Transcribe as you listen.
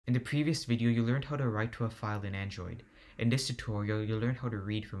In the previous video, you learned how to write to a file in Android. In this tutorial, you'll learn how to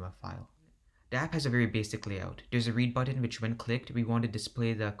read from a file. The app has a very basic layout. There's a read button which, when clicked, we want to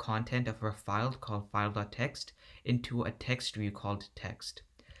display the content of our file called file.txt into a text view called text.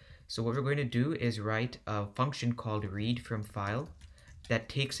 So what we're going to do is write a function called read from file that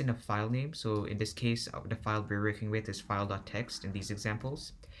takes in a file name. So in this case, the file we're working with is file.txt in these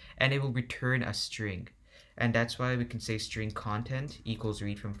examples, and it will return a string. And that's why we can say string content equals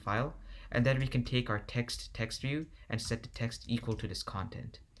read from file, and then we can take our text view and set the text equal to this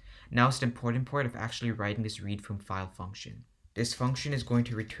content. Now it's the important part of actually writing this read from file function. This function is going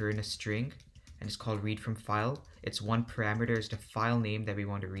to return a string, and it's called read from file. Its one parameter is the file name that we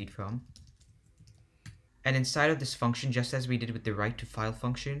want to read from. And inside of this function, just as we did with the write to file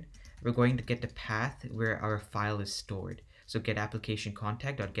function, we're going to get the path where our file is stored. So get application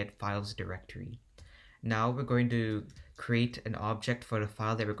contact.get files directory. Now we're going to create an object for the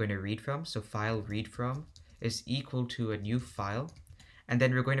file that we're going to read from. So file read from is equal to a new file. And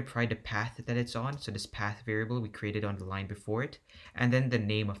then we're going to provide the path that it's on. So this path variable we created on the line before it. And then the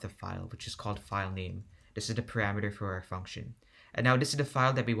name of the file, which is called file name. This is the parameter for our function. And now this is the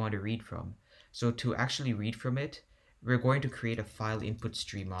file that we want to read from. So to actually read from it, we're going to create a file input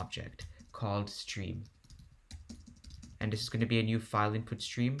stream object called stream. And this is going to be a new file input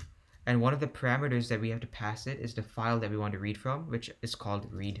stream. And one of the parameters that we have to pass it is the file that we want to read from, which is called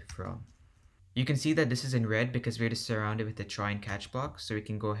read from. You can see that this is in red because we're just surrounded with the try and catch block, so we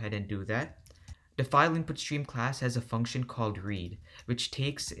can go ahead and do that. The file input stream class has a function called read, which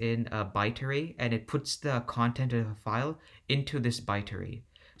takes in a byte array and it puts the content of a file into this byte array.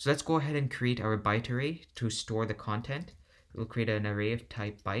 So let's go ahead and create our byte array to store the content. We'll create an array of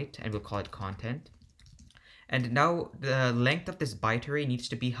type byte and we'll call it content. And now the length of this byte array needs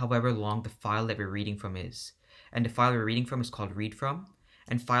to be however long the file that we're reading from is. And the file we're reading from is called read from.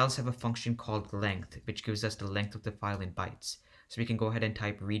 And files have a function called length, which gives us the length of the file in bytes. So we can go ahead and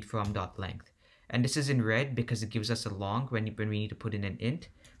type readfrom.length. And this is in red because it gives us a long when we need to put in an int.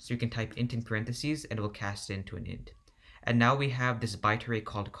 So you can type int in parentheses and it will cast it into an int. And now we have this byte array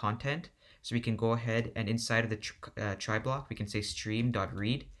called content. So we can go ahead and inside of the try block, we can say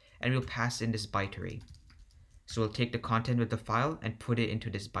stream.read and we'll pass in this byte array. So we'll take the content of the file and put it into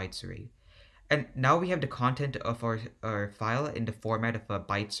this bytes array. And now we have the content of our file in the format of a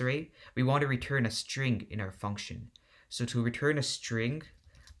bytes array. We want to return a string in our function. So to return a string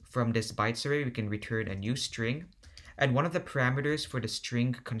from this bytes array, we can return a new string. And one of the parameters for the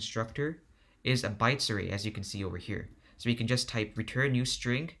string constructor is a bytes array, as you can see over here. So we can just type return new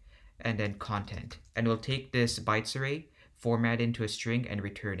string and then content. And we'll take this bytes array, format into a string, and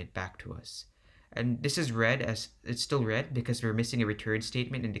return it back to us. And this is red, as it's still red because we're missing a return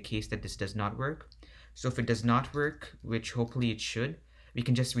statement in the case that this does not work. So if it does not work, which hopefully it should, we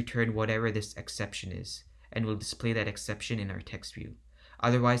can just return whatever this exception is, and we'll display that exception in our text view.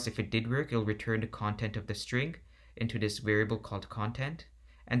 Otherwise, if it did work, it'll return the content of the string into this variable called content,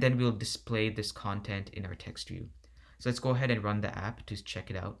 and then we'll display this content in our text view. So let's go ahead and run the app to check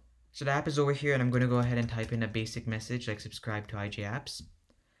it out. So the app is over here, and I'm going to go ahead and type in a basic message like subscribe to IJ Apps.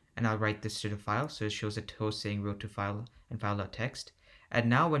 And I'll write this to the file, so it shows a host saying wrote to file and file.txt. And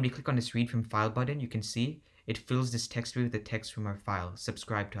now when we click on this read from file button, you can see it fills this text view with the text from our file,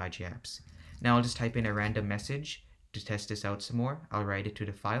 subscribe to IJ Apps. Now I'll just type in a random message to test this out some more. I'll write it to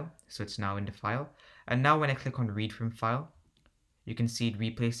the file, so it's now in the file. And now when I click on read from file, you can see it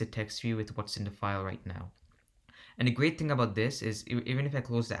replace the text view with what's in the file right now. And the great thing about this is even if I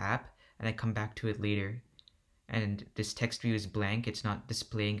close the app and I come back to it later, and this text view is blank, it's not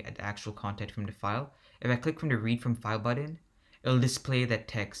displaying the actual content from the file. If I click from the read from file button, it'll display that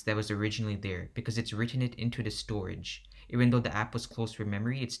text that was originally there because it's written it into the storage. Even though the app was closed for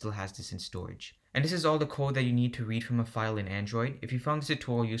memory, it still has this in storage. And this is all the code that you need to read from a file in Android. If you found this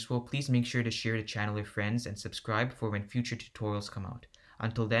tutorial useful, please make sure to share the channel with friends and subscribe for when future tutorials come out.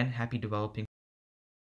 Until then, happy developing.